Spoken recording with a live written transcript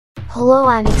Hello,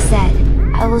 I'm Exced.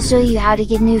 I will show you how to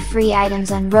get new free items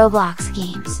on Roblox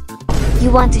games.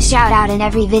 You want to shout out in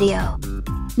every video.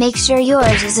 Make sure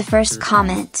yours is the first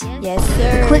comment. Yes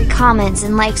sir! Quick comments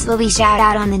and likes will be shout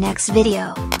out on the next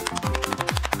video.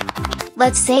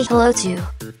 Let's say hello to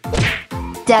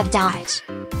Dev Dodge,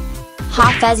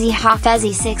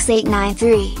 Hafezi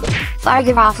 6893,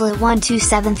 Fargarofla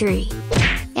 1273,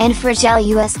 and Fragile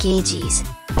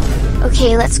USKGs.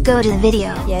 Okay, let's go to the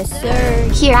video. Yes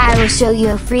sir! Here I will show you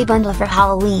a free bundle for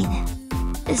Halloween.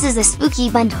 This is a spooky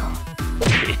bundle.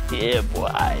 Yeah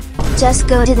boy! Just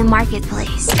go to the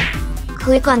marketplace.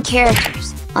 Click on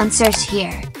characters, on search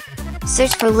here.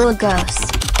 Search for little ghosts.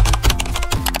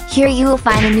 Here you will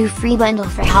find a new free bundle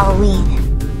for Halloween.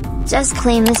 Just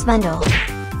claim this bundle.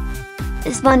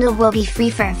 This bundle will be free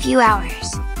for a few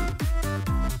hours.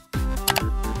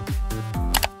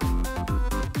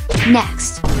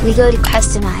 Next, we go to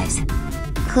customize.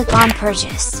 Click on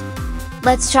purchase.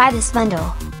 Let's try this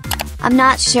bundle. I'm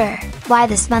not sure why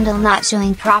this bundle not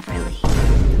showing properly.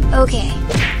 Okay,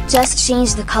 just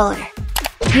change the color.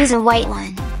 Use a white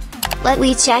one. Let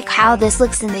me check how this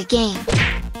looks in the game.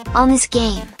 On this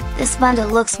game, this bundle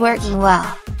looks working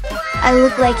well. I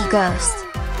look like a ghost,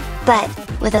 but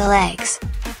with the legs.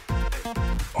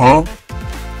 Huh?